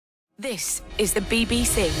This is the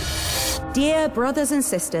BBC. Dear brothers and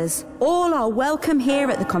sisters, all are welcome here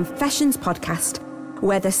at the Confessions podcast,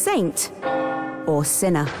 whether saint or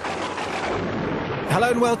sinner. Hello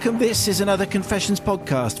and welcome. This is another Confessions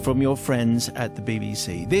podcast from your friends at the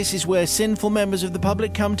BBC. This is where sinful members of the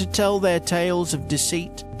public come to tell their tales of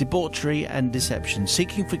deceit, debauchery and deception,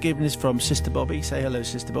 seeking forgiveness from Sister Bobby. Say hello,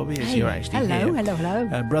 Sister Bobby, as you're actually here.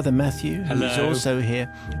 Hello. Brother Matthew, hello. who's also here,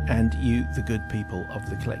 and you, the good people of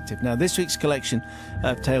the collective. Now, this week's collection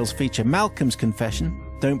of tales feature Malcolm's confession,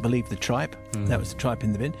 Don't Believe the Tripe. That was the tripe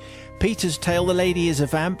in the bin. Peter's tale, The Lady is a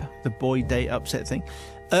Vamp, the boy date upset thing.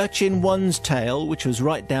 Urchin One's Tale, which was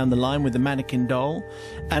right down the line with the mannequin doll,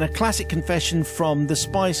 and a classic confession from the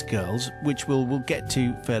Spice Girls, which we'll get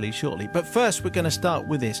to fairly shortly. But first, we're going to start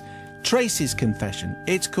with this. Tracy's confession.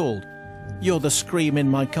 It's called You're the Scream in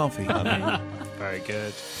My Coffee. Very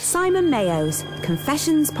good. Simon Mayo's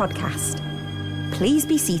Confessions podcast. Please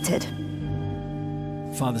be seated.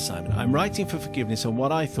 Father Simon, I'm writing for forgiveness on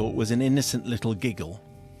what I thought was an innocent little giggle,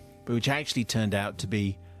 but which actually turned out to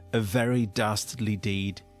be a very dastardly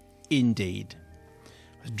deed indeed.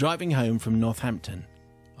 I was driving home from Northampton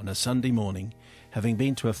on a Sunday morning, having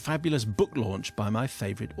been to a fabulous book launch by my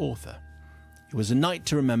favourite author. It was a night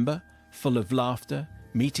to remember, full of laughter,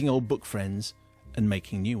 meeting old book friends and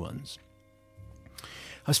making new ones.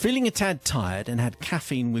 I was feeling a tad tired and had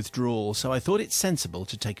caffeine withdrawal, so I thought it sensible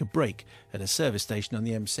to take a break at a service station on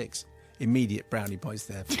the M6. Immediate brownie points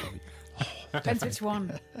there for Bobby. Depends which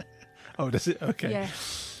one. Oh, does it? Okay. Yeah.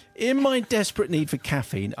 In my desperate need for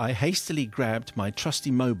caffeine, I hastily grabbed my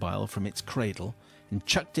trusty mobile from its cradle and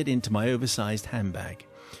chucked it into my oversized handbag.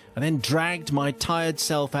 I then dragged my tired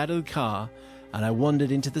self out of the car and I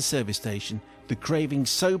wandered into the service station, the craving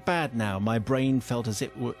so bad now my brain felt as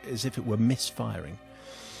if it were misfiring.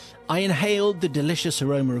 I inhaled the delicious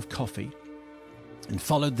aroma of coffee and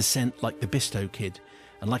followed the scent like the Bisto Kid,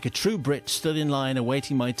 and like a true Brit stood in line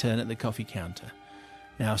awaiting my turn at the coffee counter.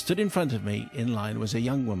 Now, stood in front of me in line was a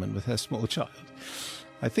young woman with her small child.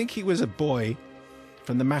 I think he was a boy.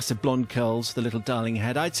 From the massive blonde curls the little darling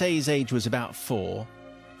had, I'd say his age was about 4,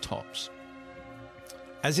 tops.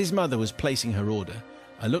 As his mother was placing her order,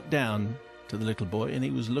 I looked down to the little boy and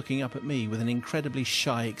he was looking up at me with an incredibly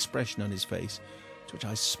shy expression on his face, to which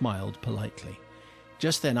I smiled politely.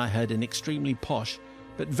 Just then I heard an extremely posh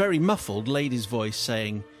but very muffled lady's voice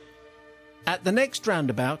saying, "At the next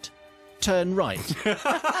roundabout, turn right,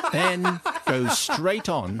 then go straight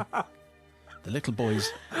on." The little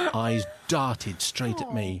boy's eyes darted straight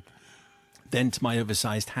at me, then to my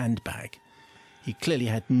oversized handbag. He clearly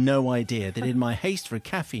had no idea that in my haste for a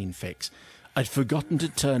caffeine fix, I'd forgotten to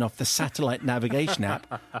turn off the satellite navigation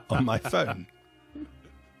app on my phone.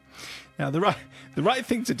 Now, the right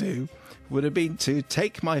thing to do would have been to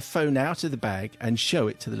take my phone out of the bag and show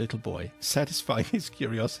it to the little boy, satisfying his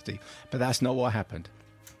curiosity, but that's not what happened.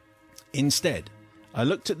 Instead, I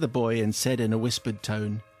looked at the boy and said in a whispered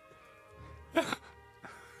tone,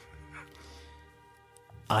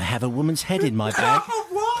 "I have a woman's head in my bag."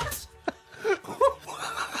 What?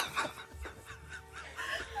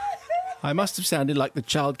 I must have sounded like the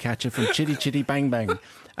child catcher from Chitty Chitty Bang Bang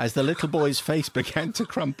as the little boy's face began to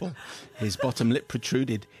crumple. His bottom lip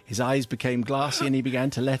protruded, his eyes became glassy, and he began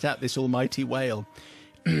to let out this almighty wail.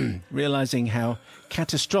 Realising how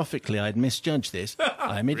catastrophically I'd misjudged this,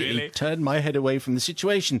 I immediately turned my head away from the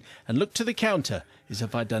situation and looked to the counter as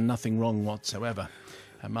if I'd done nothing wrong whatsoever.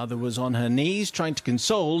 Her mother was on her knees trying to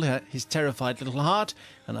console his terrified little heart,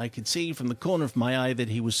 and I could see from the corner of my eye that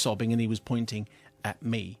he was sobbing and he was pointing at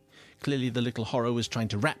me. Clearly the little horror was trying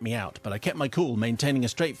to rat me out, but I kept my cool, maintaining a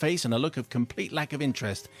straight face and a look of complete lack of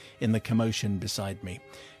interest in the commotion beside me.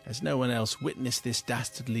 As no one else witnessed this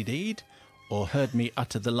dastardly deed or heard me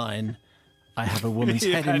utter the line, "I have a woman's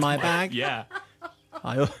head in my bag," Yeah.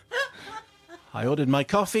 I ordered my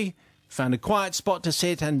coffee, found a quiet spot to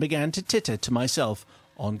sit and began to titter to myself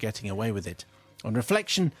on getting away with it. On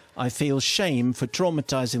reflection, I feel shame for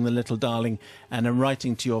traumatising the little darling, and am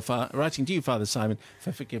writing to you, Father Simon,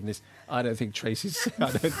 for forgiveness. I don't think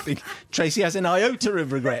Tracy has an iota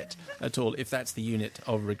of regret at all, if that's the unit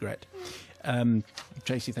of regret.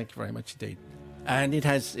 Tracy, thank you very much indeed. And it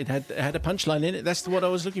had a punchline in it. That's what I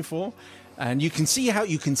was looking for. And you can see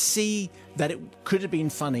that it could have been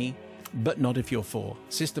funny, but not if you're 4.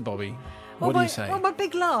 Sister Bobby, what do you say? Well, my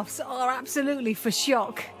big laughs are absolutely for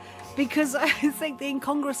shock. Because I think the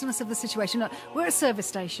incongruousness of the situation, look, we're at a service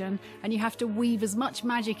station and you have to weave as much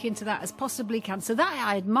magic into that as possibly can. So that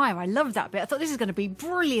I admire. I love that bit. I thought this is going to be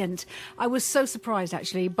brilliant. I was so surprised,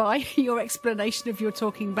 actually, by your explanation of your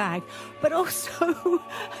talking bag. But also,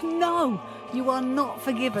 no, You are not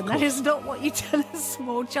forgiven. That is not what you tell a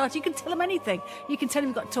small child. You can tell them anything. You can tell them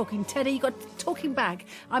you've got talking teddy, you've got talking bag.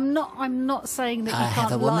 I'm not saying that you can't lie. I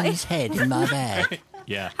have a woman's head in my bag.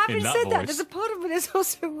 Yeah, Having in that said voice. that, there's a part of me that's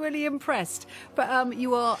also really impressed. But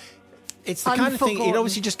you are... It's the kind of thing, it Unforgotten.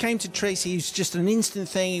 obviously just came to Tracy. It was just an instant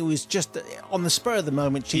thing. It was just on the spur of the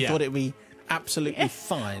moment. She Yeah. thought it would be absolutely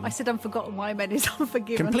fine. I said unforgotten. What I meant is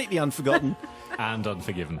unforgiven. Completely unforgotten. And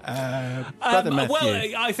unforgiven. Brother Matthew. Well,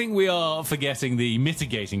 I think we are forgetting the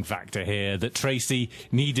mitigating factor here, that Tracy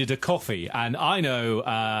needed a coffee. And I know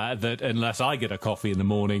that unless I get a coffee in the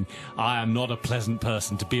morning, I am not a pleasant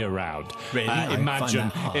person to be around. Really? I find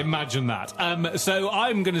that hard. Imagine that. So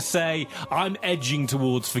I'm going to say I'm edging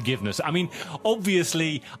towards forgiveness. I mean,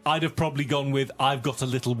 obviously, I'd have probably gone with I've got a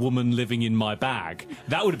little woman living in my bag.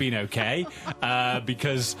 That would have been okay,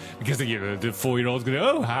 because the 4-year-old's going to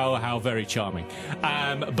go, oh, how very charming.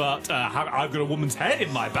 But I've got a woman's head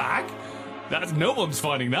in my bag. No one's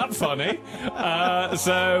finding that funny. But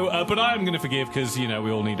I am going to forgive because, we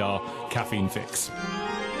all need our caffeine fix.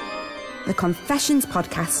 The Confessions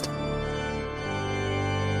Podcast.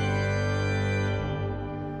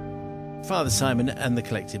 Father Simon and the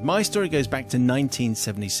Collective. My story goes back to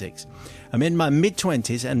 1976. I'm in my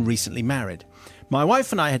mid-20s and recently married. My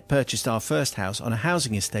wife and I had purchased our first house on a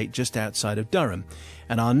housing estate just outside of Durham,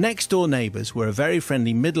 and our next-door neighbours were a very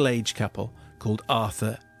friendly middle-aged couple called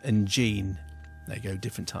Arthur and Jean. There you go,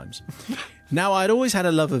 different times. Now, I'd always had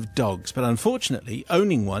a love of dogs, but unfortunately,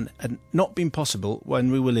 owning one had not been possible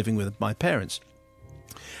when we were living with my parents.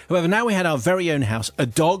 However, now we had our very own house. A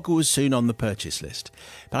dog was soon on the purchase list.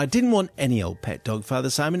 But I didn't want any old pet dog, Father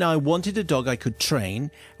Simon. I wanted a dog I could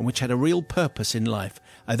train and which had a real purpose in life.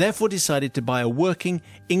 I therefore decided to buy a working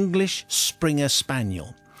English Springer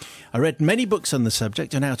Spaniel. I read many books on the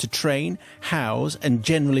subject on how to train, house and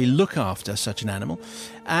generally look after such an animal,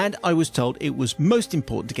 and I was told it was most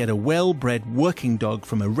important to get a well-bred working dog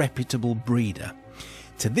from a reputable breeder.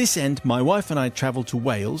 To this end, my wife and I travelled to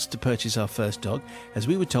Wales to purchase our first dog, as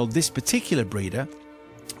we were told this particular breeder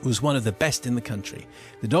was one of the best in the country.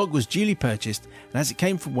 The dog was duly purchased, and as it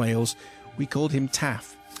came from Wales, we called him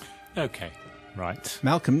Taff. Okay, right.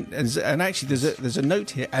 Malcolm, and actually there's a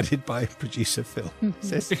note here added by producer Phil. It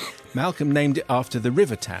says, Malcolm named it after the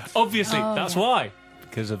River Taff. Obviously, that's why.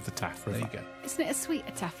 Because of the Taff River. There you go. Isn't it a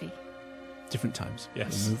sweet taffy? Different times.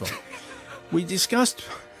 Yes. We'll move on. We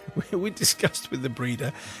discussed with the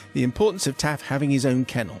breeder the importance of Taff having his own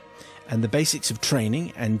kennel and the basics of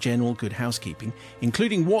training and general good housekeeping,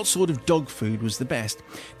 including what sort of dog food was the best.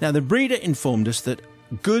 Now, the breeder informed us that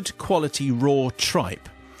good quality raw tripe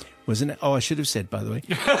was I should have said, by the way.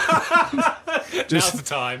 Now's the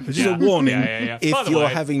time. Just a warning. Yeah. By If the you're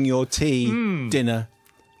way, having your tea, dinner,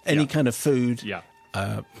 any kind of food. Yeah.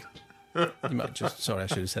 You might sorry, I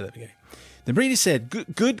should have said that at the beginning. The breeder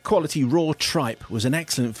said good quality raw tripe was an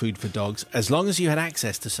excellent food for dogs as long as you had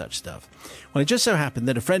access to such stuff. Well, it just so happened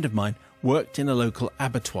that a friend of mine worked in a local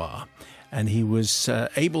abattoir, and he was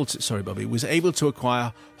able to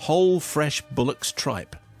acquire whole fresh bullock's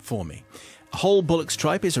tripe for me. A whole bullock's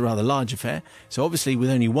tripe is a rather large affair, so obviously with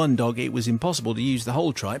only one dog it was impossible to use the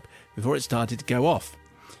whole tripe before it started to go off.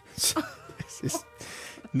 So, this is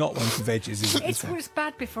not one for veggies, is it? It's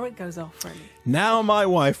bad before it goes off, really. Now my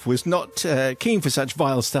wife was not keen for such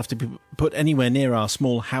vile stuff to be put anywhere near our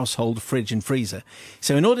small household fridge and freezer.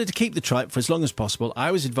 So in order to keep the tripe for as long as possible,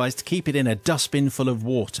 I was advised to keep it in a dustbin full of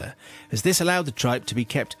water, as this allowed the tripe to be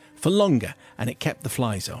kept for longer and it kept the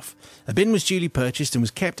flies off. A bin was duly purchased and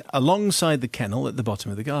was kept alongside the kennel at the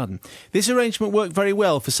bottom of the garden. This arrangement worked very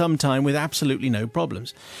well for some time with absolutely no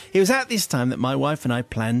problems. It was at this time that my wife and I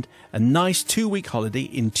planned a nice 2-week holiday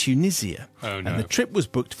in Tunisia. Oh, no. And the trip was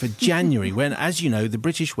booked for January when, as you know, the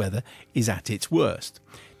British weather is at its worst.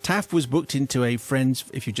 Taff was booked into a friend's,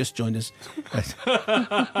 if you just joined us,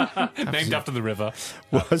 named after the river,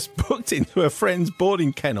 was booked into a friend's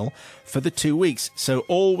boarding kennel for the 2 weeks, so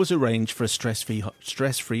all was arranged for a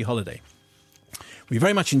stress-free holiday. We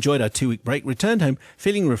very much enjoyed our 2-week break, returned home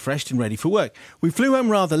feeling refreshed and ready for work. We flew home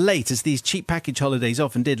rather late, as these cheap package holidays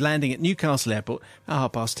often did, landing at Newcastle Airport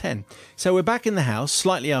at 10:30. So we're back in the house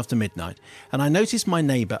slightly after midnight, and I noticed my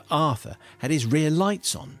neighbour Arthur had his rear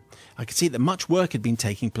lights on. I could see that much work had been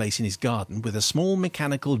taking place in his garden with a small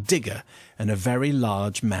mechanical digger and a very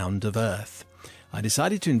large mound of earth. I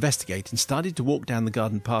decided to investigate and started to walk down the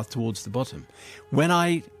garden path towards the bottom. When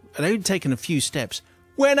I had only taken a few steps,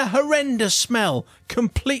 when a horrendous smell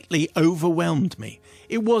completely overwhelmed me.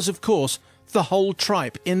 It was, of course, the whole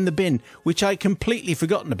tripe in the bin, which I'd completely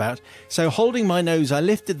forgotten about. So holding my nose, I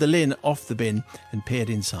lifted the lid off the bin and peered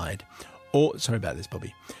inside. Sorry about this,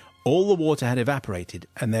 Bobby. All the water had evaporated,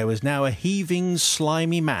 and there was now a heaving,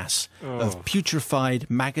 slimy mass of putrefied,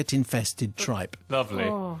 maggot-infested tripe. Lovely.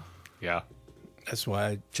 Yeah. That's why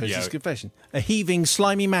I chose this confession. A heaving,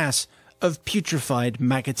 slimy mass of putrefied,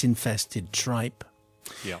 maggot-infested tripe.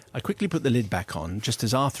 Yeah. I quickly put the lid back on, just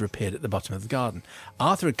as Arthur appeared at the bottom of the garden.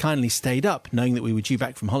 Arthur had kindly stayed up, knowing that we were due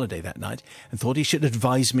back from holiday that night, and thought he should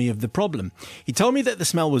advise me of the problem. He told me that the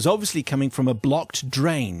smell was obviously coming from a blocked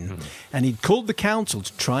drain, and he'd called the council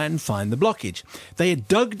to try and find the blockage. They had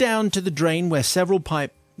dug down to the drain where several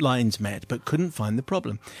pipe lines met, but couldn't find the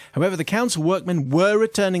problem. However, the council workmen were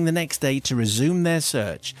returning the next day to resume their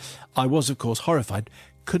search. I was, of course, horrified.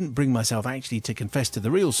 Couldn't bring myself actually to confess to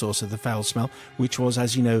the real source of the foul smell, which was,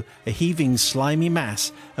 as you know, a heaving, slimy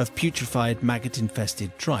mass of putrefied,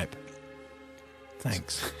 maggot-infested tripe.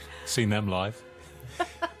 Thanks. Seen them live.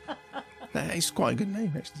 It's quite a good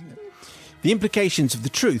name, actually, isn't it? The implications of the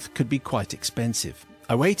truth could be quite expensive.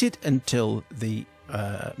 I waited until the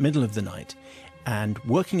middle of the night and,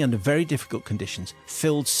 working under very difficult conditions,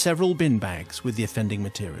 filled several bin bags with the offending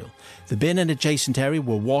material. The bin and adjacent area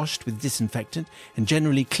were washed with disinfectant and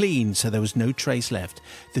generally cleaned, so there was no trace left.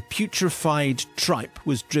 The putrefied tripe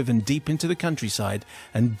was driven deep into the countryside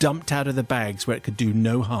and dumped out of the bags where it could do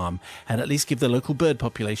no harm and at least give the local bird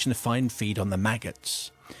population a fine feed on the maggots,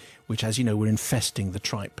 which, as you know, were infesting the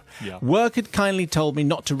tripe. Yeah. Work had kindly told me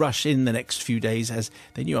not to rush in the next few days, as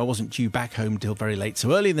they knew I wasn't due back home till very late.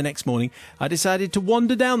 So early the next morning, I decided to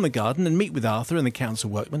wander down the garden and meet with Arthur and the council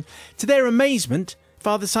workmen. To their amazement,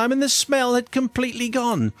 Father Simon, the smell had completely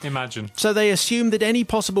gone. Imagine. So they assumed that any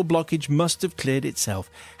possible blockage must have cleared itself.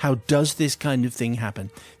 How does this kind of thing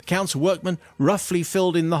happen? The council workmen roughly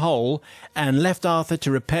filled in the hole and left Arthur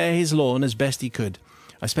to repair his lawn as best he could.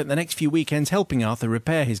 I spent the next few weekends helping Arthur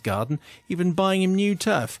repair his garden, even buying him new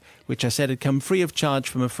turf, which I said had come free of charge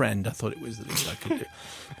from a friend. I thought it was the least I could do.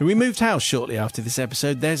 We moved house shortly after this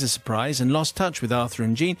episode, there's a surprise, and lost touch with Arthur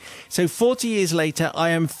and Jean. So 40 years later, I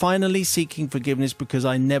am finally seeking forgiveness because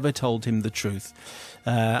I never told him the truth.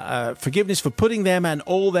 Forgiveness for putting them and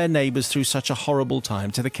all their neighbours through such a horrible time.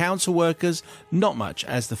 To the council workers, not much.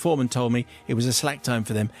 As the foreman told me, it was a slack time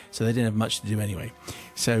for them, so they didn't have much to do anyway.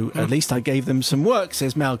 So at least I gave them some work,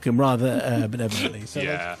 says Malcolm, rather benevolently. So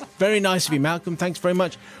that's very nice of you, Malcolm. Thanks very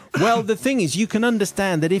much. Well, the thing is, you can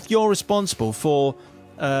understand that if you're responsible for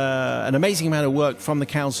an amazing amount of work from the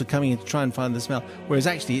council coming in to try and find the smell, whereas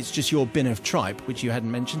actually it's just your bin of tripe, which you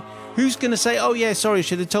hadn't mentioned. Who's going to say, oh yeah, sorry, I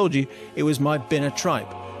should have told you it was my bin of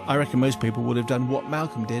tripe? I reckon most people would have done what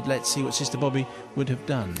Malcolm did. Let's see what Sister Bobby would have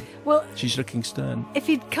done. Well, she's looking stern. If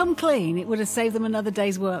he'd come clean, it would have saved them another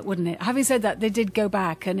day's work, wouldn't it? Having said that, they did go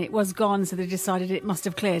back and it was gone, so they decided it must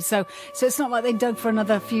have cleared. So it's not like they dug for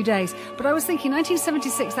another few days. But I was thinking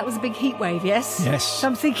 1976, that was a big heat wave, yes? Yes. So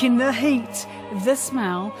I'm thinking the heat, the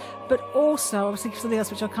smell, but also I was thinking something else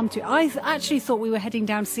which I'll come to. I actually thought we were heading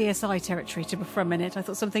down CSI territory for a minute. I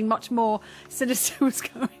thought something much more sinister was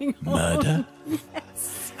going on. Murder?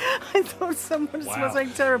 Yes. I thought someone was something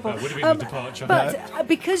terrible. That would have been a departure. But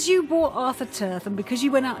because you bought Arthur turf and because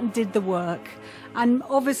you went out and did the work, and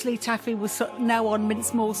obviously Taffy was now on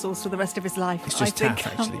minced morsels for the rest of his life. It's just Taff,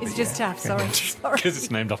 actually. It's just Taff, sorry. Because it's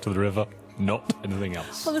named after the river, not anything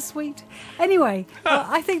else. Well, the sweet. Anyway,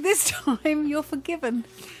 I think this time you're forgiven.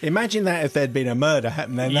 Imagine that if there'd been a murder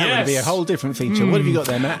happened, then that would be a whole different feature. What have you got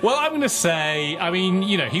there, Matt? Well, I'm going to say, I mean,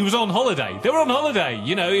 you know, he was on holiday. They were on holiday.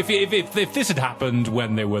 You know, if this had happened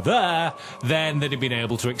when they were there, then they'd have been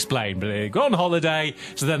able to explain. But they go on holiday,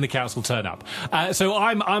 so then the council turn up. So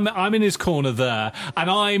I'm in his corner there, and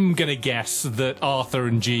I'm going to guess that Arthur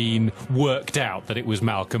and Jean worked out that it was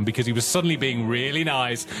Malcolm because he was suddenly being really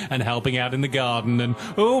nice and helping out in the garden. And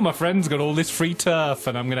oh, my friend's got all this free turf,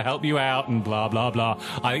 and I'm going to help you out, and blah blah blah.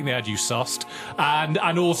 I think they had you sussed,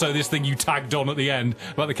 and also this thing you tagged on at the end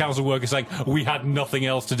about the council worker saying we had nothing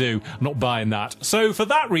else to do. I'm not buying that. So for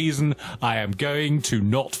that reason, I am going to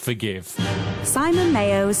not forgive. Simon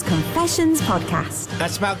Mayo's Confessions Podcast.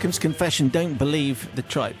 That's Malcolm's confession. Don't believe the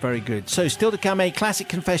tripe. Very good. So still to come, a classic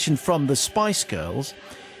confession from the Spice Girls.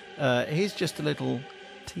 Here's just a little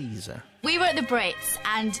teaser. We were at the Brits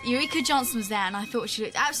and Eureka Johnson was there and I thought she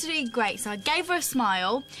looked absolutely great, so I gave her a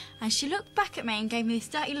smile and she looked back at me and gave me this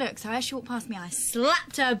dirty look, so as she walked past me I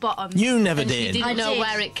slapped her bottom. You never did. I know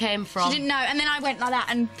where it came from. She didn't know, and then I went like that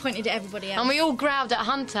and pointed at everybody else. And we all growled at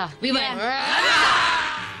Hunter. We went...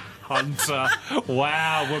 Hunter.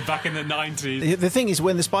 Wow, we're back in the 90s. The thing is,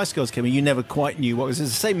 when the Spice Girls came in, you never quite knew what was. The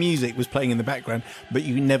same music was playing in the background, but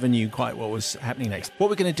you never knew quite what was happening next. What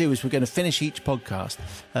we're going to do is we're going to finish each podcast,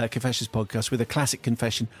 Confessions podcast, with a classic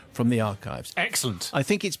confession from the archives. Excellent. I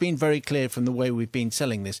think it's been very clear from the way we've been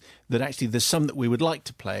selling this that actually there's some that we would like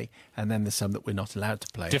to play, and then there's some that we're not allowed to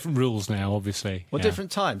play. Different rules now, obviously. Well, Yeah.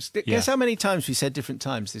 different times. Guess how many times we said different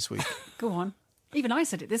times this week? Go on. Even I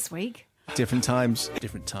said it this week. Different times,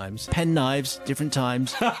 different times. Pen knives, different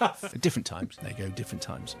times. Different times. There you go, different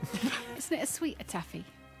times. Isn't it a sweeter taffy?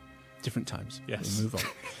 Different times. Yes. We'll move on.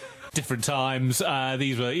 Different times.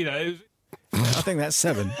 These were, I think that's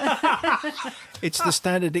 7. It's the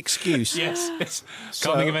standard excuse. Yes.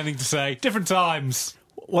 Can't think of anything to say. Different times.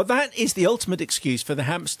 Well, that is the ultimate excuse for the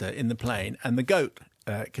hamster in the plane and the goat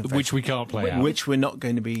confession. Which we can't play out. Which we're not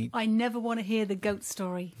going to be... I never want to hear the goat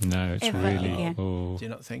story. No, it's Ever really... again. Oh. Do you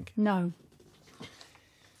not think? No,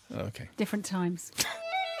 Oh, okay. different times.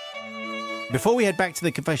 Before we head back to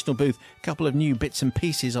the confessional booth, a couple of new bits and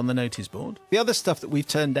pieces on the notice board. The other stuff that we've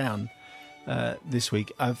turned down this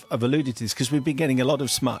week, I've alluded to this because we've been getting a lot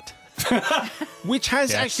of smut. Which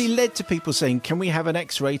has actually led to people saying, can we have an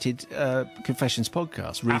X-rated confessions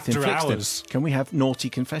podcast? Ruth After inflicts hours. them. Can we have naughty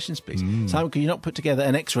confessions, please? Simon, can you not put together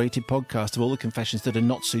an X-rated podcast of all the confessions that are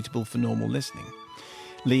not suitable for normal listening?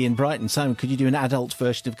 Lee in Brighton, Simon, could you do an adult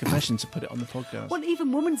version of confessions and put it on the podcast? Well,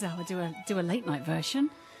 even Woman's Hour do a late night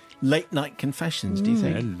version. Late night confessions, do you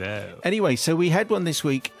think? Hello. Anyway, so we had one this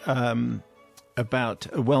week about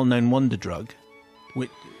a well-known wonder drug.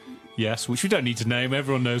 Yes, which we don't need to name.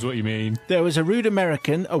 Everyone knows what you mean. There was a rude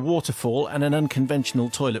American, a waterfall, and an unconventional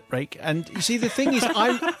toilet break. And you see, the thing is,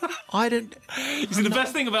 I don't... You see, the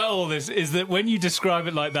best thing about all this is that when you describe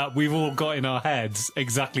it like that, we've all got in our heads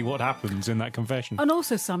exactly what happens in that confession. And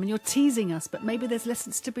also, Simon, you're teasing us, but maybe there's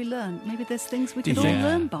lessons to be learned. Maybe there's things we could all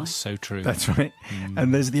learn by. That's so true. That's right.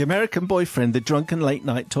 And there's the American boyfriend, the drunken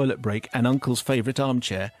late-night toilet break, and Uncle's favourite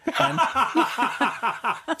armchair. And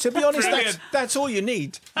to be honest, that's all you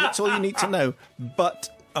need. That's all you need to know. But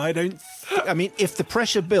I don't... I mean, if the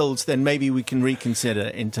pressure builds, then maybe we can reconsider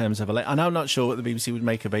in terms of a... And I'm not sure what the BBC would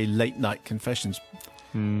make of a late-night confessions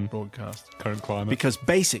broadcast. Current climate. Because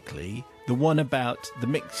basically, the one about the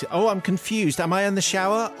mix... Oh, I'm confused. Am I in the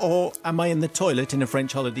shower or am I in the toilet in a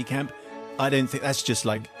French holiday camp? I don't think... That's just,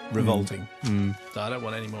 like, revolting. So I don't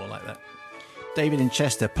want any more like that. David in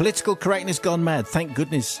Chester. Political correctness gone mad. Thank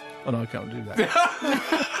goodness. Oh, no, I can't do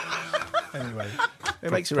that. Anyway, it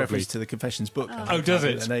makes a reference to the Confessions book. Oh, does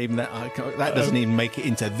it? And even that doesn't even make it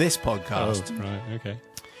into this podcast. Oh, right, okay.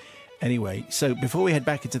 Anyway, so before we head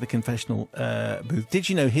back into the confessional booth, did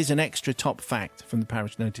you know, here's an extra top fact from the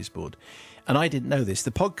parish notice board. And I didn't know this.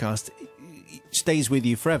 The podcast stays with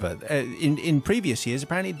you forever. In previous years,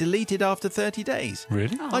 apparently deleted after 30 days.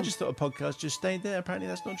 Really? Oh. I just thought a podcast just stayed there. Apparently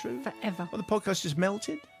that's not true. Forever. Well, the podcast just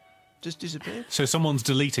melted, just disappeared. So someone's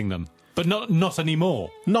deleting them. But not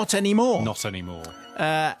anymore. Not anymore. Not anymore.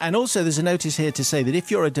 And also there's a notice here to say that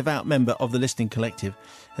if you're a devout member of the Listening Collective,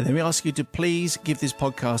 then we ask you to please give this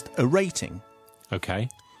podcast a rating. Okay.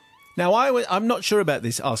 Now, I'm not sure about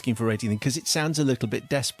this asking for a rating thing because it sounds a little bit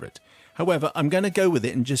desperate. However, I'm going to go with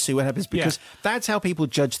it and just see what happens because that's how people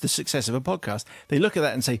judge the success of a podcast. They look at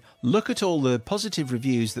that and say, look at all the positive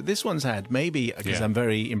reviews that this one's had. Maybe because I'm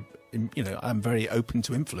very... I'm very open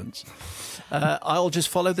to influence. I'll just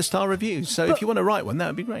follow the star reviews. So if you want to write one, that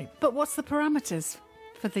would be great. But what's the parameters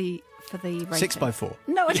for the rating? 6x4.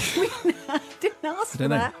 No, I didn't ask for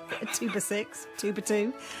don't know. that. 2x6,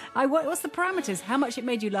 2x2. What's the parameters? How much it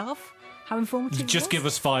made you laugh? How informative? Just give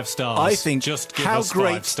us 5 stars. I think just give how us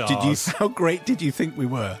great 5 stars. how great did you think we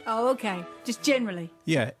were? Oh, okay. Just generally.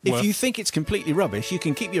 Yeah. If you think it's completely rubbish, you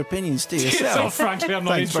can keep your opinions to So yourself. frankly, I'm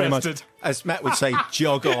not Thanks very much. interested. As Matt would say,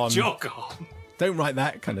 jog on. Jog on. Don't write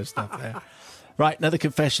that kind of stuff there. Right, another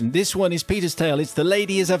confession. This one is Peter's tale. It's The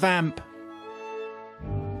Lady is a Vamp.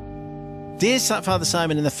 Dear Father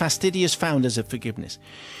Simon and the fastidious founders of forgiveness,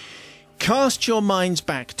 cast your minds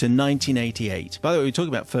back to 1988. By the way, we're talking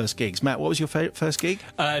about first gigs. Matt, what was your first gig?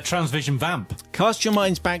 Transvision Vamp. Cast your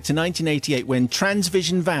minds back to 1988 when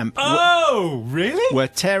Transvision Vamp Oh, really? were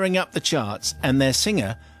tearing up the charts and their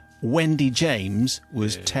singer, Wendy James,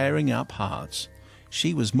 was tearing up hearts.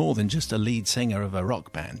 She was more than just a lead singer of a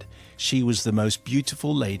rock band. She was the most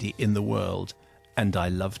beautiful lady in the world, and I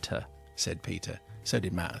loved her, said Peter. So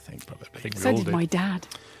did Matt, I think, probably. So did my dad.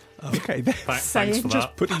 Okay, Thanks for just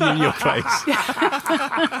that. putting you in your place.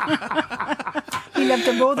 He loved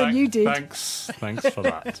her more than you did. Thanks for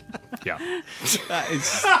that. Yeah. That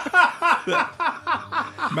is...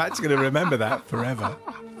 Matt's going to remember that forever.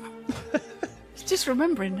 He's just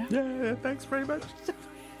remembering now. Yeah, thanks very much.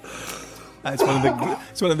 That's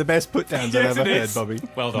one of the best put-downs I've ever heard, Bobby.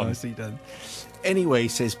 Well done. Nicely done. Anyway,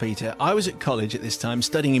 says Peter, I was at college at this time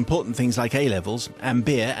studying important things like A-levels and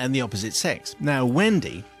beer and the opposite sex. Now,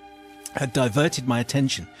 Wendy had diverted my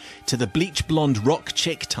attention to the bleach blonde rock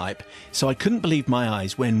chick type, so I couldn't believe my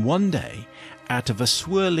eyes when one day, out of a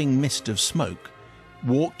swirling mist of smoke,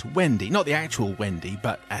 walked Wendy. Not the actual Wendy,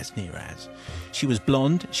 but as near as. She was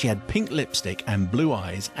blonde, she had pink lipstick and blue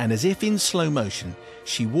eyes, and as if in slow motion,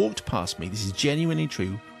 she walked past me, this is genuinely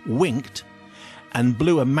true, winked, and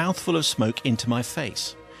blew a mouthful of smoke into my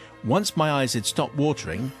face. Once my eyes had stopped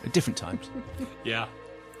watering, at different times. Yeah.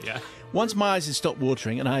 Once my eyes had stopped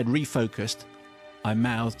watering and I had refocused, I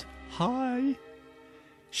mouthed, "Hi."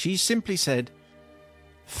 She simply said,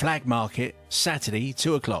 "Flag market, Saturday,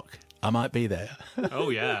 2:00. I might be there." Oh,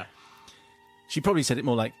 yeah. She probably said it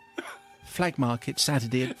more like, "Flag market,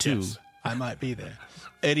 Saturday at 2. Yes. I might be there."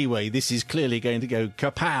 Anyway, this is clearly going to go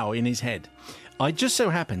kapow in his head. I just so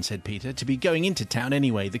happened, said Peter, to be going into town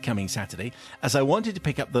anyway the coming Saturday, as I wanted to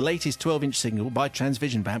pick up the latest 12-inch single by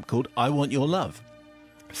Transvision Vamp called I Want Your Love.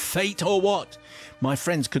 Fate or what? My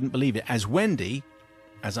friends couldn't believe it, as Wendy,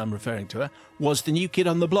 as I'm referring to her, was the new kid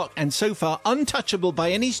on the block, and so far untouchable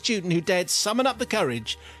by any student who dared summon up the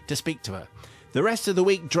courage to speak to her. The rest of the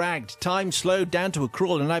week dragged, time slowed down to a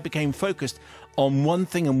crawl, and I became focused on one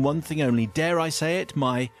thing and one thing only, dare I say it,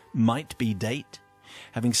 my might-be date.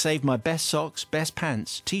 Having saved my best socks, best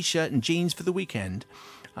pants, T-shirt and jeans for the weekend,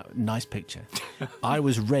 nice picture, I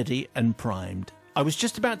was ready and primed. I was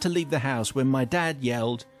just about to leave the house when my dad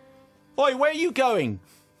yelled, "Oi, where are you going?"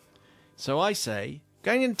 So I say,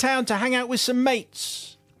 "Going in town to hang out with some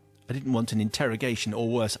mates." I didn't want an interrogation, or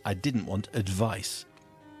worse, I didn't want advice.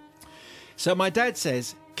 So my dad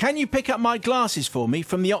says, "Can you pick up my glasses for me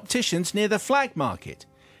from the opticians near the Flag Market?"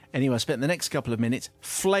 Anyway, I spent the next couple of minutes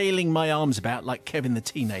flailing my arms about like Kevin the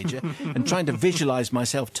Teenager and trying to visualise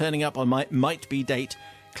myself turning up on my might-be date,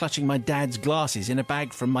 clutching my dad's glasses in a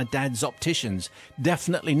bag from my dad's opticians.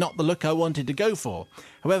 Definitely not the look I wanted to go for.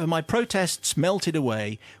 However, my protests melted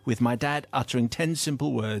away with my dad uttering 10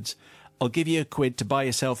 simple words, "I'll give you £1 to buy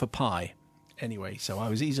yourself a pie." Anyway, so I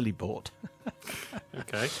was easily bought.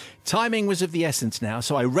 Okay. Timing was of the essence now,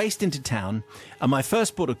 so I raced into town, and my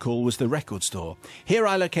first port of call was the record store. Here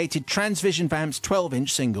I located Transvision Vamp's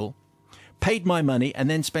 12-inch single, paid my money, and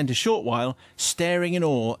then spent a short while staring in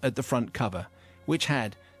awe at the front cover, which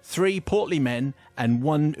had 3 portly men and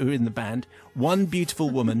one who were in the band, one beautiful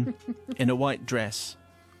woman in a white dress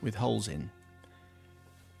with holes in,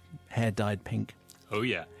 hair dyed pink. Oh,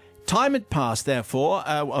 yeah. Time had passed, therefore,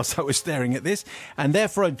 whilst I was staring at this, and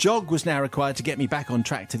therefore a jog was now required to get me back on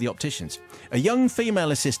track to the opticians. A young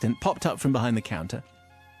female assistant popped up from behind the counter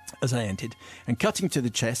as I entered, and cutting to the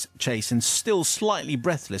chase and still slightly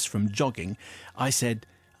breathless from jogging, I said,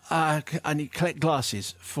 I need to collect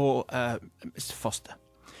glasses for Mr. Foster.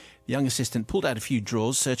 The young assistant pulled out a few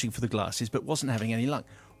drawers, searching for the glasses, but wasn't having any luck.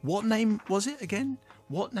 "What name was it again?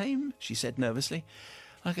 What name?" she said nervously.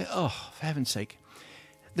 I go, "Oh, for heaven's sake.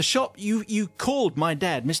 The shop, you called my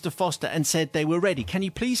dad, Mr. Foster, and said they were ready. Can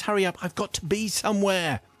you please hurry up? I've got to be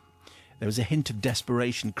somewhere." There was a hint of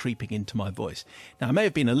desperation creeping into my voice. Now, I may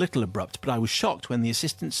have been a little abrupt, but I was shocked when the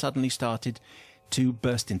assistant suddenly started to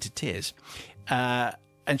burst into tears.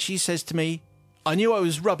 And she says to me, "I knew I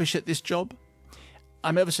was rubbish at this job.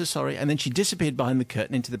 I'm ever so sorry." And then she disappeared behind the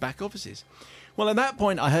curtain into the back offices. Well, at that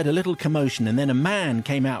point, I heard a little commotion, and then a man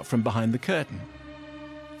came out from behind the curtain.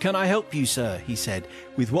 "Can I help you, sir?" he said,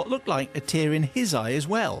 with what looked like a tear in his eye as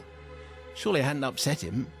well. Surely I hadn't upset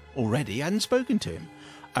him already. I hadn't spoken to him.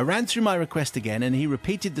 I ran through my request again, and he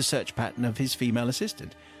repeated the search pattern of his female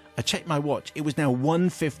assistant. I checked my watch. It was now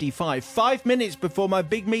 1:55, 5 minutes before my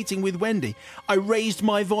big meeting with Wendy. I raised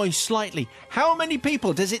my voice slightly. "How many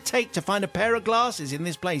people does it take to find a pair of glasses in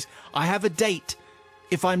this place? I have a date.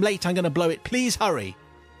 If I'm late, I'm going to blow it. Please hurry."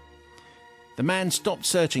 The man stopped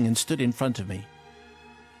searching and stood in front of me,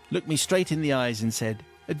 looked me straight in the eyes and said,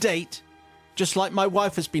 "A date? Just like my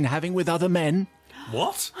wife has been having with other men?"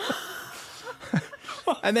 What?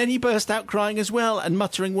 And then he burst out crying as well, and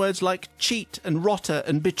muttering words like cheat and rotter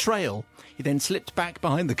and betrayal. He then slipped back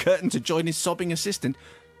behind the curtain to join his sobbing assistant.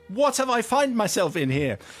 What have I found myself in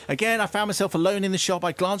here? Again, I found myself alone in the shop.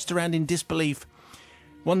 I glanced around in disbelief,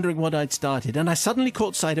 wondering what I'd started, and I suddenly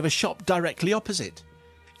caught sight of a shop directly opposite.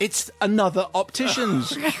 It's another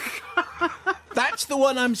optician's. That's the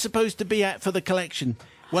one I'm supposed to be at for the collection.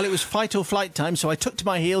 Well, it was fight or flight time, so I took to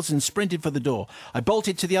my heels and sprinted for the door. I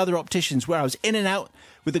bolted to the other opticians, where I was in and out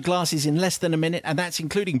with the glasses in less than a minute, and that's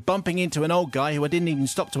including bumping into an old guy who I didn't even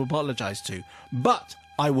stop to apologise to. But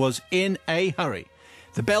I was in a hurry.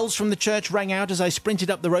 The bells from the church rang out as I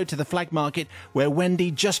sprinted up the road to the flag market, where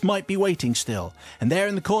Wendy just might be waiting still. And there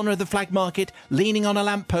in the corner of the flag market, leaning on a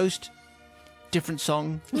lamppost, different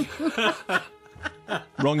song,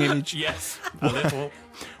 wrong image. Yes, a little.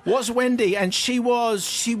 Was Wendy, and she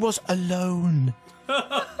was alone.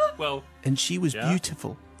 Well, and she was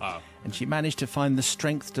beautiful. Oh. And she managed to find the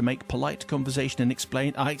strength to make polite conversation and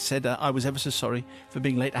explain. I said I was ever so sorry for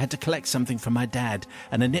being late. I had to collect something from my dad,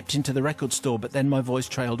 and I nipped into the record store, but then my voice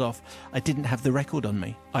trailed off. I didn't have the record on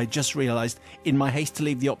me. I just realised, in my haste to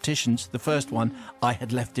leave the opticians, the first one, I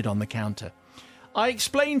had left it on the counter. I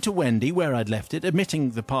explained to Wendy where I'd left it, admitting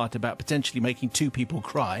the part about potentially making two people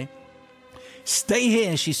cry. Stay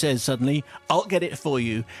here, she says suddenly. I'll get it for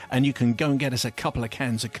you, and you can go and get us a couple of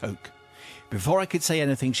cans of Coke. Before I could say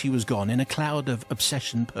anything, she was gone in a cloud of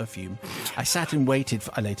obsession perfume. I sat and waited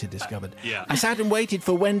I later discovered. I sat and waited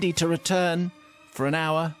for Wendy to return for an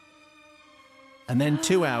hour, and then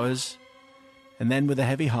 2 hours, and then with a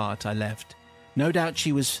heavy heart I left. No doubt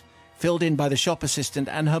she was filled in by the shop assistant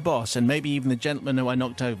and her boss, and maybe even the gentleman who I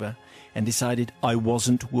knocked over, and decided I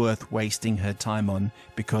wasn't worth wasting her time on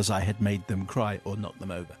because I had made them cry or knocked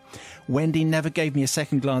them over. Wendy never gave me a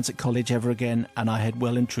second glance at college ever again, and I had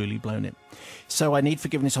well and truly blown it. So I need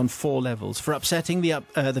forgiveness on 4 levels. For upsetting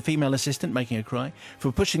the female assistant, making her cry.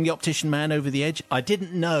 For pushing the optician man over the edge. I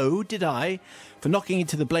didn't know, did I? For knocking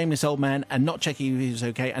into the blameless old man and not checking if he was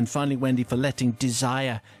okay. And finally, Wendy, for letting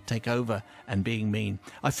desire take over and being mean.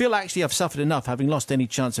 I feel actually I've suffered enough, having lost any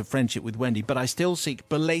chance of friendship with Wendy, but I still seek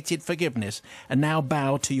belated forgiveness and now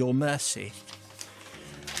bow to your mercy.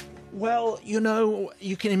 Well, you know,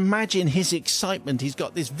 you can imagine his excitement. He's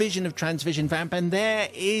got this vision of Transvision Vamp, and there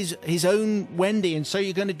is his own Wendy. And so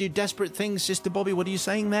you're going to do desperate things, Sister Bobby. What are you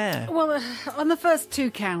saying there? Well, on the first 2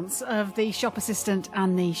 counts of the shop assistant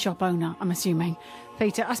and the shop owner, I'm assuming,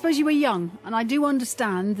 Peter, I suppose you were young, and I do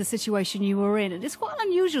understand the situation you were in. It's quite an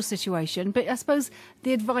unusual situation, but I suppose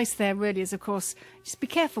the advice there really is, of course, just be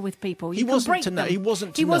careful with people. He wasn't to know. He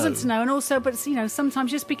wasn't to know, and also, but you know, sometimes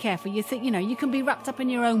just be careful. You think, you know, you can be wrapped up in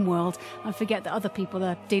your own world and forget that other people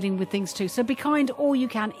are dealing with things too. So be kind all you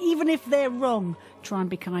can, even if they're wrong. Try and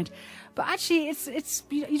be kind. But actually, it's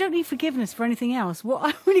you don't need forgiveness for anything else. What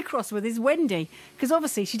I'm really cross with is Wendy, because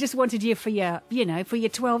obviously she just wanted you for your, you know, for your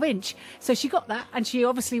 12-inch. So she got that, and she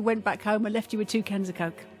obviously went back home and left you with 2 cans of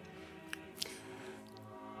Coke.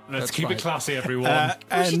 Let's keep it classy, everyone.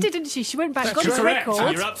 Well, she did, didn't she? She went back, got the correct.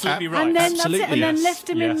 record. You're absolutely right. And then, absolutely, and then left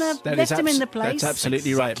him in the place. That's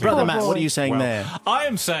absolutely right. Exactly. Brother Matt, what are you saying there? I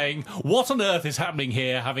am saying, what on earth is happening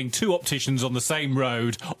here, having 2 opticians on the same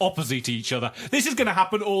road, opposite each other? This is going to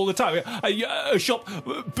happen all the time. A shop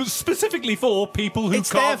specifically for people who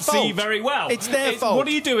can't see very well. It's their fault. What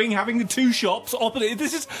are you doing having the 2 shops opposite?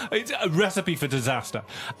 It's a recipe for disaster.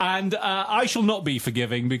 And I shall not be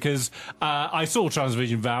forgiving, because I saw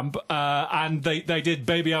Transvision Vamp, and they did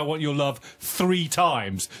Baby I Want Your Love 3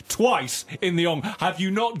 times. Twice in the Ong. Have you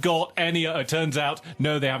not got any? It turns out,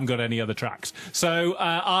 no, they haven't got any other tracks. So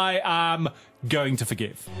I am going to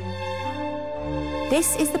forgive.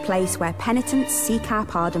 This is the place where penitents seek our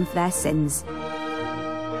pardon for their sins.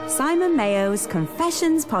 Simon Mayo's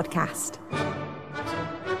Confessions Podcast.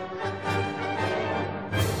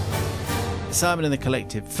 Simon and the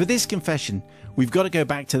Collective. For this confession, we've got to go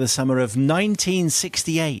back to the summer of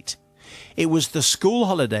 1968. It was the school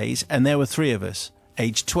holidays, and there were 3 of us,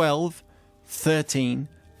 aged 12, 13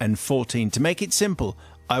 and 14. To make it simple,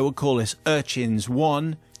 I would call us urchins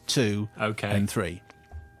 1, 2 and 3.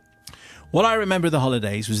 What I remember of the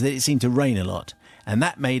holidays was that it seemed to rain a lot, and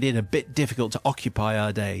that made it a bit difficult to occupy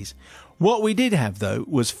our days. What we did have, though,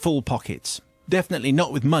 was full pockets. Definitely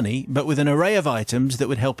not with money, but with an array of items that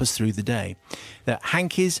would help us through the day. There are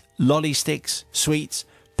hankies, lolly sticks, sweets,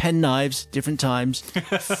 pen knives, different times,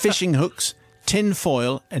 fishing hooks, tin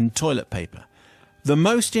foil and toilet paper. The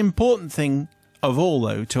most important thing of all,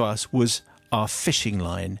 though, to us was our fishing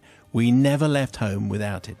line. We never left home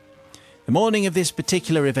without it. The morning of this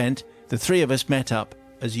particular event, the 3 of us met up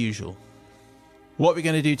as usual. What are we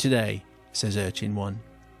going to do today? Says Urchin 1.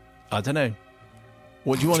 I don't know.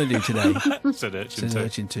 What do you want to do today? Said Urchin 2. Says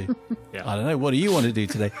Urchin 2. Yeah. I don't know. What do you want to do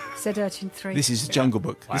today? Said Urchin 3. This is Jungle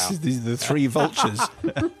Book. Wow. These are the 3 vultures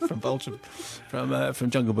from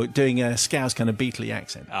Jungle Book doing a Scouse kind of Beatley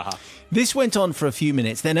accent. This went on for a few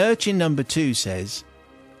minutes. Then Urchin number 2 says,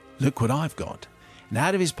 "Look what I've got." And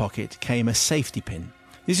out of his pocket came a safety pin.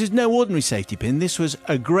 This is no ordinary safety pin. This was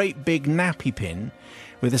a great big nappy pin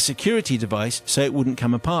with a security device so it wouldn't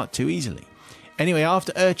come apart too easily. Anyway,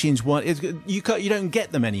 after Urchins 1, you don't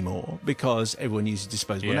get them anymore because everyone uses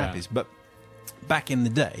disposable nappies. But back in the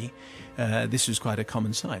day, This was quite a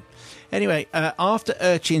common sight. Anyway, after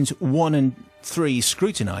urchins 1 and 3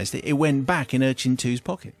 scrutinised it, it went back in urchin 2's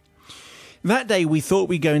pocket. That day we thought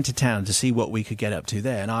we'd go into town to see what we could get up to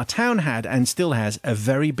there, and our town had and still has a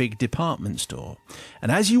very big department store.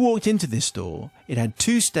 And as you walked into this store, it had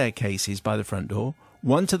 2 staircases by the front door,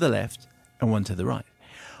 one to the left and one to the right.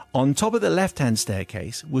 On top of the left-hand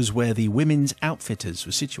staircase was where the women's outfitters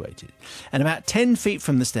were situated, and about 10 feet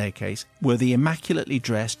from the staircase were the immaculately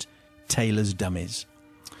dressed tailor's dummies.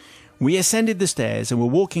 We ascended the stairs and were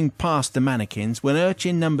walking past the mannequins when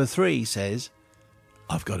urchin number 3 says,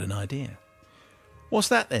 "I've got an idea." "What's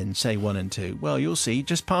that then?" say 1 and 2. "Well, you'll see.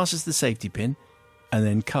 Just pass us the safety pin and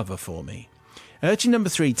then cover for me." Urchin number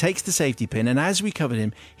 3 takes the safety pin, and as we covered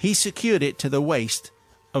him, he secured it to the waist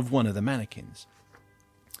of one of the mannequins.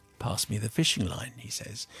 "Pass me the fishing line," he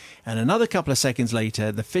says. And another couple of seconds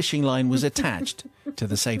later, the fishing line was attached to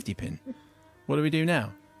the safety pin. What do we do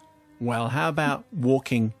now? Well, how about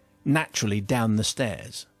walking naturally down the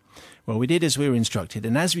stairs? Well, we did as we were instructed,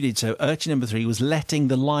 and as we did so, urchin number 3 was letting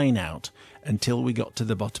the line out until we got to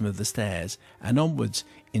the bottom of the stairs and onwards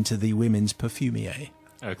into the women's perfumier.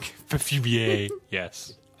 Okay, perfumier,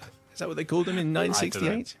 yes. Is that what they called them in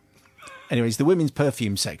 1968? I Anyways, the women's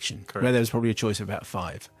perfume section, Correct. where there was probably a choice of about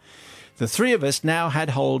 5. The 3 of us now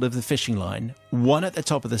had hold of the fishing line, 1 at the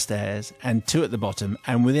top of the stairs and 2 at the bottom,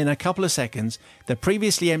 and within a couple of seconds, the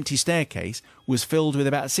previously empty staircase was filled with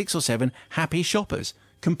about 6 or 7 happy shoppers,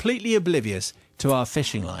 completely oblivious to our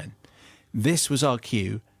fishing line. This was our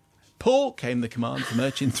cue. "Pull," came the command from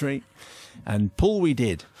urchin 3, and pull we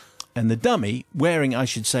did. And the dummy, wearing, I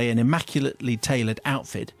should say, an immaculately tailored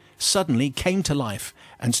outfit, suddenly came to life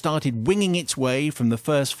and started winging its way from the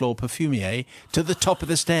first floor perfumier to the top of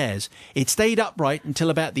the stairs. It stayed upright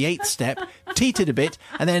until about the 8th step, teetered a bit,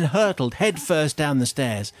 and then hurtled head first down the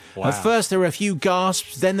stairs. Wow. At first there were a few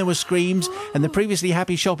gasps, then there were screams, and the previously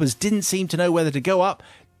happy shoppers didn't seem to know whether to go up,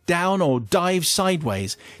 down, or dive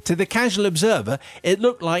sideways. To the casual observer, it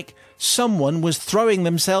looked like someone was throwing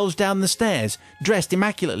themselves down the stairs, dressed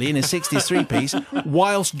immaculately in a 60s three-piece,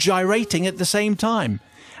 whilst gyrating at the same time.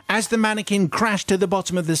 As the mannequin crashed to the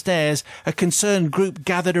bottom of the stairs, a concerned group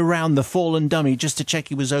gathered around the fallen dummy just to check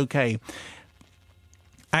he was okay.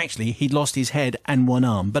 Actually, he'd lost his head and 1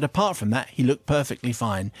 arm, but apart from that, he looked perfectly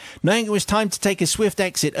fine. Knowing it was time to take a swift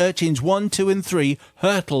exit, urchins 1, 2 and 3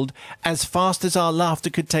 hurtled as fast as our laughter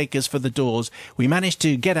could take us for the doors. We managed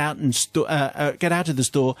to get out of the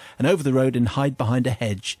store and over the road and hide behind a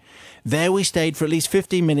hedge. There we stayed for at least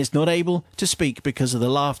 15 minutes, not able to speak because of the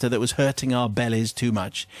laughter that was hurting our bellies too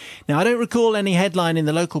much. Now, I don't recall any headline in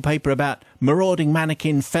the local paper about marauding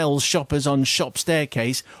mannequin fells shoppers on shop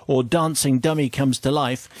staircase or dancing dummy comes to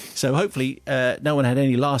life, so hopefully no one had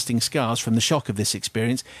any lasting scars from the shock of this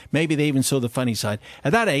experience. Maybe they even saw the funny side.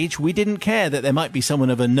 At that age, we didn't care that there might be someone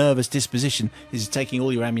of a nervous disposition. This is taking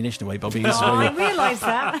all your ammunition away, Bobby. This is I realise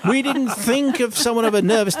that. We didn't think of someone of a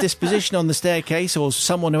nervous disposition on the staircase or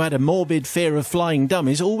someone who had a morbid fear of flying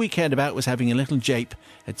dummies. All we cared about was having a little jape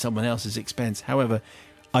at someone else's expense. However,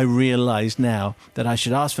 I realise now that I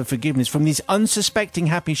should ask for forgiveness from these unsuspecting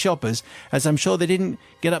happy shoppers, as I'm sure they didn't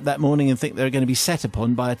get up that morning and think they were going to be set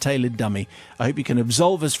upon by a tailored dummy. I hope you can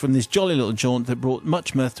absolve us from this jolly little jaunt that brought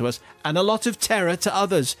much mirth to us and a lot of terror to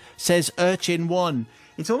others, says Urchin 1.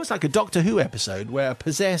 It's almost like a Doctor Who episode where a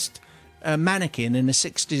possessed mannequin in a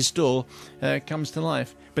 60s store comes to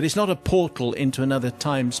life. But it's not a portal into another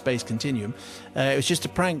time-space continuum. It was just a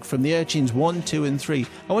prank from the urchins 1, 2 and 3.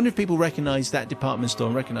 I wonder if people recognise that department store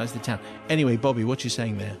and recognise the town. Anyway, Bobby, what are you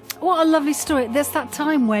saying there? What a lovely story. There's that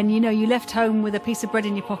time when, you know, you left home with a piece of bread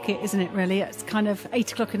in your pocket, isn't it, really? It's kind of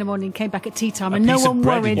 8 o'clock in the morning, came back at tea time, and no one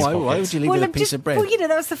worried. Why would you leave with a piece of bread? Well, you know,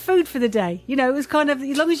 that was the food for the day. You know, it was kind of,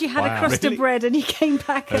 as long as you had a crust of bread and you came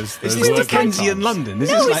back. Is this Dickensian London? No,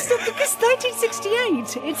 it's because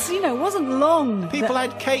 1968. It's, you know, it wasn't long. People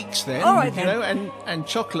had cakes then, all right, then. You know, and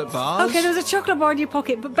chocolate bars. Okay, there was a chocolate bar in your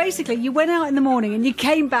pocket, but basically you went out in the morning and you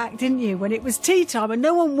came back, didn't you, when it was tea time, and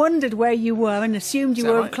no one wondered where you were and assumed you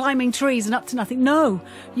were climbing trees and up to nothing. No,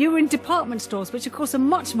 you were in department stores, which of course are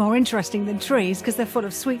much more interesting than trees because they're full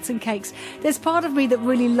of sweets and cakes. There's part of me that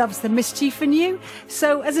really loves the mischief in you,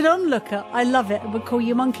 so as an onlooker, I love it and would call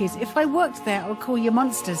you monkeys. If I worked there, I would call you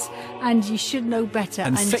monsters, and you should know better.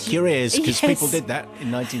 And flick your ears, because people did that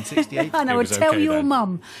in 1968. And I would tell your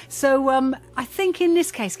mum. So I think in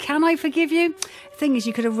this case, can I forgive you? thing is,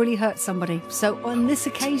 you could have really hurt somebody. So on this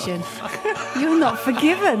occasion, you're not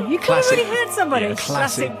forgiven. You could have really hurt somebody. Yeah,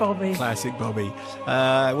 classic Bobby. Classic Bobby.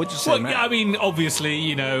 What'd you say, Well, Matt? I mean, obviously,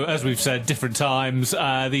 you know, as we've said, different times.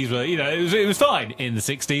 These were, you know, it was fine in the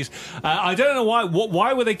 60s. I don't know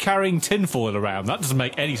why were they carrying tinfoil around? That doesn't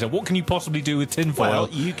make any sense. What can you possibly do with tinfoil? Well,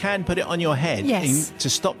 you can put it on your head to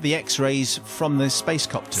stop the X-rays from the space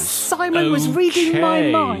copters. Simon was reading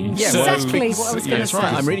my mind. Yeah, Exactly what I was going to that's say.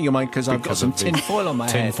 right. I'm reading your mind because I've got some tinfoil on my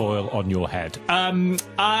head. Tinfoil on your head. I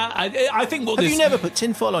think what Have this... you never put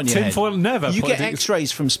tinfoil on your head? Tinfoil, never. You get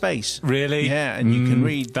X-rays from space. Really? Yeah, and you can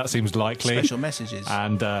read that seems likely. special messages.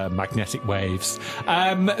 And magnetic waves.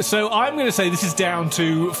 So I'm going to say this is down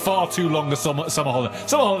to far too long a summer holiday.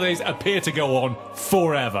 Summer holidays appear to go on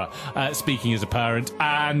forever, speaking as a parent,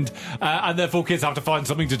 and therefore kids have to find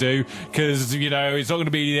something to do because, you know, it's not going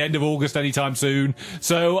to be the end of August anytime soon.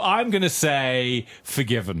 So I'm going to say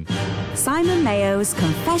forgiven. Simon Mayo's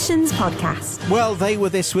Confessions podcast. Well, they were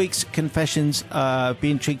this week's confessions.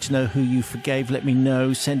 Be intrigued to know who you forgave. Let me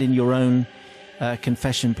know. Send in your own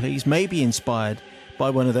confession, please. Maybe inspired by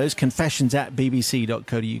one of those.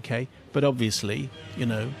 confessions@bbc.co.uk. But obviously, you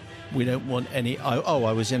know, we don't want any...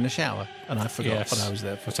 I was in the shower and I forgot what I was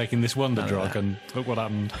there for. Taking this wonder drug and look what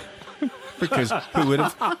happened. Because who would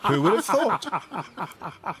have thought?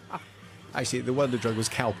 Actually, the wonder drug was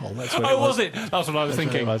Calpol. That's what it was. Was it? That's what I was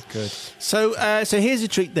thinking. That's good. So here's a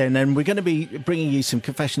treat then, and we're going to be bringing you some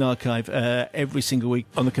Confession Archive every single week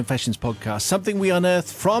on the Confessions podcast. Something we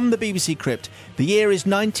unearthed from the BBC Crypt. The year is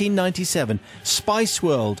 1997. Spice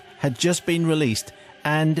World had just been released,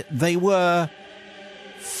 and they were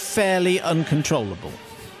fairly uncontrollable.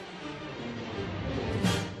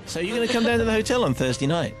 So you're going to come down to the hotel on Thursday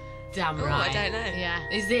night? Damn right. I don't know. Yeah.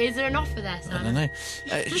 Is there an offer there, Sam? I don't know.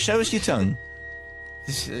 Show us your tongue.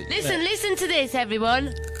 Listen to this,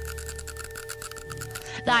 everyone.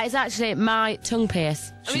 That is actually my tongue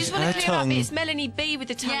pierce. We just want to clear up. It's Melanie B with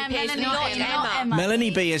the tongue pierce, Melanie, not Emma.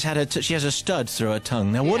 Melanie B has had she has a stud through her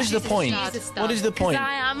tongue. Now, what is the point? What is the point?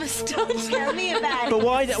 I am a stud. Tell me about it. But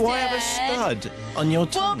why have a stud on your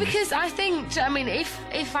tongue? Well, because I think, I mean,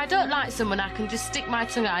 if I don't like someone, I can just stick my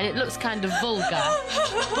tongue out. It looks kind of vulgar. But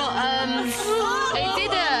it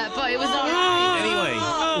did hurt, but it was all right. Anyway,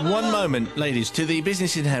 one moment, ladies, to the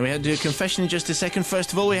business in hand. We have to do a confession in just a second.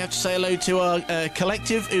 First of all, we have to say hello to our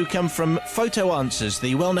collective who come from Photo Answers,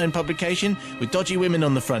 the well-known publication with dodgy women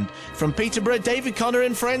on the front. From Peterborough, David Connor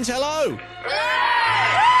and friends, hello!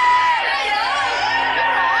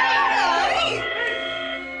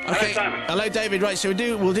 Okay, hello David. Right, so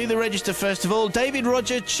we'll do the register first of all. David,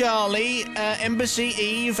 Roger, Charlie, Embassy,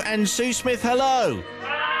 Eve, and Sue Smith. Hello.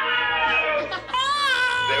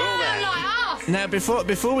 Now,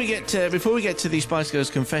 before we get to the Spice Girls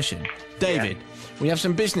confession, David, we have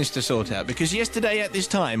some business to sort out because yesterday at this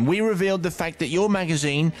time we revealed the fact that your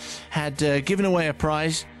magazine had given away a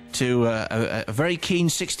prize to a very keen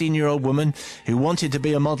 16-year-old woman who wanted to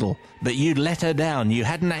be a model, but you'd let her down. You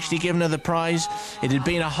hadn't actually given her the prize. It had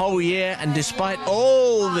been a whole year, and despite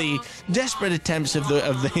all the desperate attempts of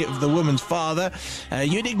the woman's father,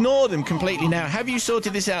 you'd ignored them completely. Now, have you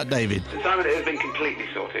sorted this out, David? Simon, it has been completely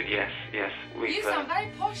sorted. Yes. You sound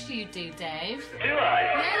very posh, you do, Dave. Do I?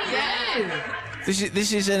 Yeah, you do.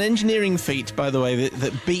 This is an engineering feat, by the way,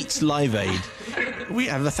 that beats Live Aid. We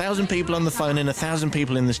have 1,000 people on the phone and 1,000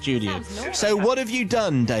 people in the studio. So what have you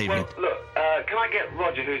done, David? Look, can I get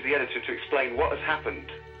Roger, who's the editor, to explain what has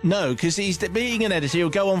happened? No, because he's being an editor, he'll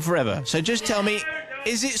go on forever. So just tell me,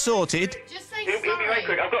 is it sorted? Just say He'll be very sorry.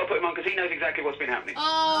 quick. I've got to put him on because he knows exactly what's been happening.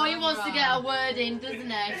 Oh, he wants to get a word in, doesn't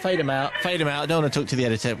he? Fade him out. I don't want to talk to the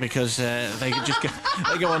editor because they could just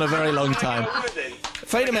they go on a very long time.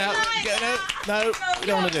 Fade him out. No, we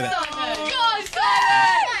don't want to do that.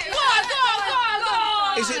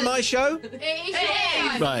 Is it my show? It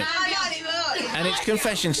is. Right. And it's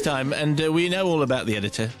confessions time, and we know all about the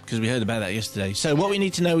editor because we heard about that yesterday. So what we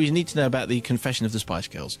need to know is about the confession of the Spice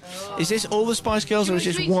Girls. Is this all the Spice Girls, or is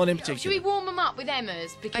just one in particular? Should we warm them up with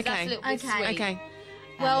Emma's because that's a little bit sweet? Okay.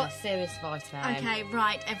 Well, serious voice, man. Okay,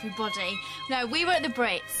 right, everybody. No, we were at the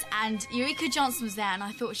Brits, and Eureka Johnson was there, and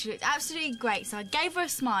I thought she looked absolutely great, so I gave her a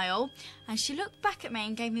smile, and she looked back at me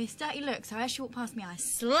and gave me this dirty look, so as she walked past me, I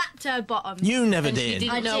slapped her bottom. You never And she did.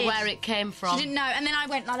 didn't know where it came from. She didn't know, and then I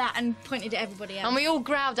went like that and pointed at everybody else. And we all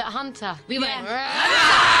growled at Hunter. We went.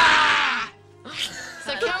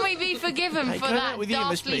 So can we be forgiven Hey, for can I that work with you,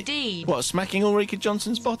 Miss ghastly Lee? deed? What, smacking Ulrika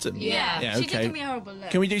Johnson's bottom? Yeah. Yeah, She did okay. give me a horrible look.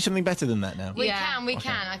 Can we do something better than that now? We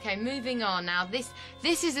can. Okay, moving on now. This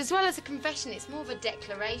is, as well as a confession, it's more of a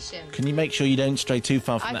declaration. Can you make sure you don't stray too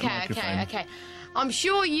far from that Okay, microphone? okay. I'm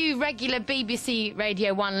sure you regular BBC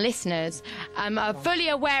Radio 1 listeners are fully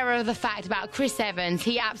aware of the fact about Chris Evans.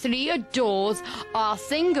 He absolutely adores our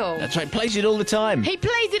single. That's right, plays it all the time. He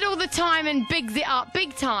plays it all the time and bigs it up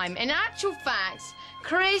big time. In actual fact,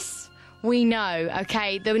 Chris, we know,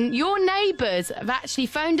 okay, your neighbours have actually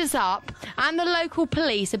phoned us up and the local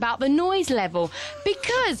police about the noise level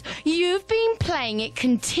because you've been playing it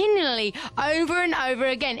continually over and over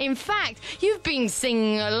again. In fact, you've been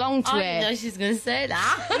singing along to it. I didn't know she was going to say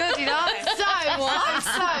that. No, did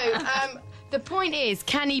I? So, the point is,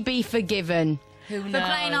 can he be forgiven? Who knows? For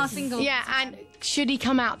playing our single. Yeah, and should he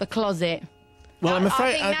come out the closet? Well, I'm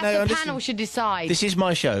afraid... I think that's the panel should decide. This is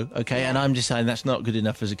my show, okay, and I'm deciding that's not good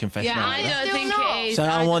enough as a confession. Yeah, I don't think it is. So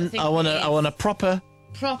I want a proper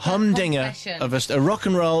humdinger of a rock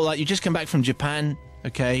and roll, like you just come back from Japan,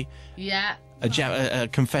 okay? Yeah. A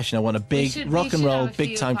confession. I want a big rock and roll,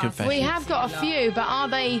 big time confession. We have got a few, but are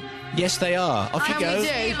they... Yes, they are. Off you go. We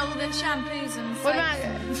do. All the shampoos and What about...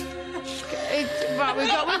 Right, we've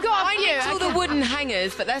got a few. All the wooden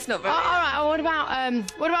hangers, but that's not very... All right,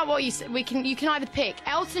 what about what you said? You can either pick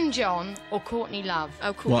Elton John or Courtney Love.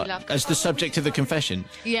 Oh, Courtney Love. As the subject of the confession?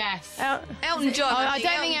 Yes. Elton John. I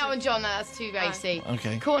don't think Elton John, that's too racy.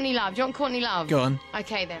 Okay. Courtney Love. Do you want Courtney Love? Go on.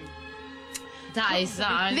 Okay, then. That is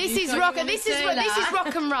that. This is rock and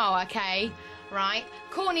roll, okay? Right.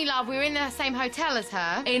 Courtney Love, we were in the same hotel as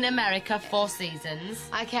her. In America, 4 seasons.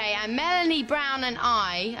 Okay, and Melanie Brown and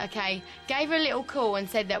I, okay, gave her a little call and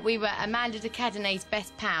said that we were Amanda de Cadenet's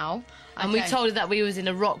best pal. And we told her that we was in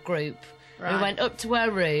a rock group. Right. We went up to her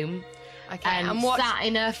room and sat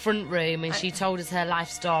in her front room and she told us her life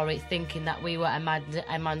story thinking that we were Amanda de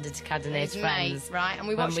Cadenet's friends. Right, and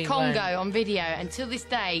we watched Congo on video and till this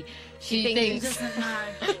day she thinks...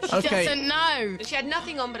 She doesn't know. She had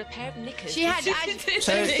nothing on but a pair of knickers. She was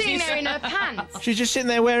sitting there in her pants. She's just sitting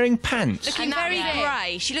there wearing pants. Looking very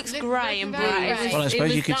grey. She looks grey and blue. Well, I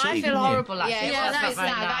suppose you could see. I feel horrible, actually. Yeah, That's not very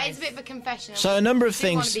that nice. is a bit of a confession. So a number of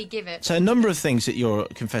things. So a number of things that you're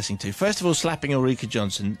confessing to. First of all, slapping Ulrika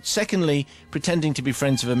Johnson. Secondly, pretending to be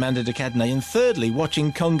friends with Amanda de Cadenet. And thirdly,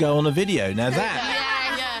 watching Congo on a video. Now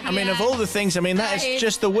that, I mean, of all the things, I mean, that is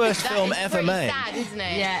just the worst film ever made. Sad, isn't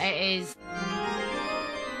it? Yeah, it is.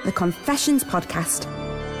 The Confessions Podcast.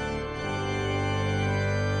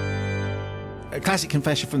 A classic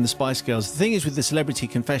confession from the Spice Girls. The thing is with the celebrity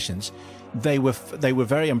confessions, they were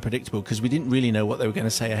very unpredictable because we didn't really know what they were going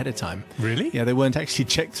to say ahead of time. Really? Yeah, they weren't actually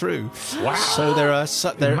checked through. Wow. So there are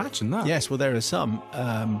imagine that. Yes, well there are some.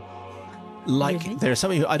 There are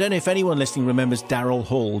some who, I don't know if anyone listening remembers Daryl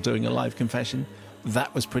Hall doing a live confession.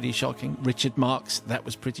 That was pretty shocking. Richard Marx, that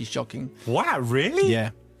was pretty shocking. Wow, really?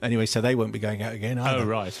 Yeah. Anyway, so they won't be going out again either. Oh,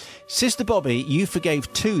 right. Sister Bobby, you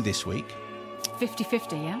forgave 2 this week.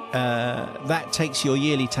 50-50, yeah? That takes your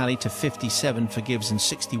yearly tally to 57 forgives and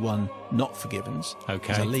 61 not forgivens.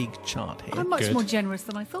 Okay. There's a league chart here. I'm much Good. more generous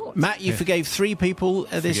than I thought. Matt, you forgave 3 people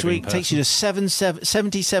this Forgiving week. Takes you to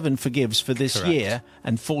 77 forgives for this Correct. year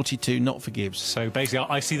and 42 not forgives. So basically,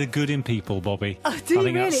 I see the good in people, Bobby. Oh, do you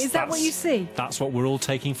really? Is that what you see? That's what we're all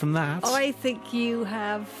taking from that. I think you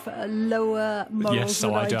have lower morals Yes, so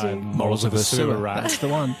than I I do. do. Morals of a sewer rat. That's the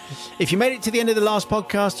one. If you made it to the end of the last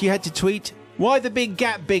podcast, you had to tweet, "Why the big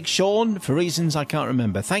gap, Big Sean?" for reasons I can't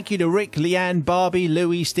remember. Thank you to Rick, Leanne, Barbie,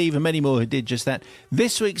 Louis, Steve and many more who did just that.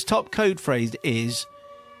 This week's top code phrase is,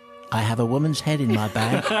 "I have a woman's head in my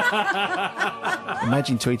bag."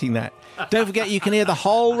 Imagine tweeting that. Don't forget you can hear the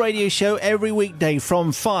whole radio show every weekday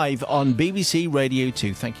from 5 on BBC Radio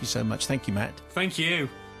 2. Thank you so much. Thank you, Matt. Thank you.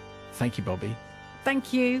 Thank you, Bobby.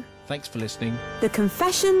 Thank you. Thanks for listening. The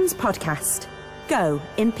Confessions Podcast. Go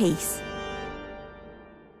in peace.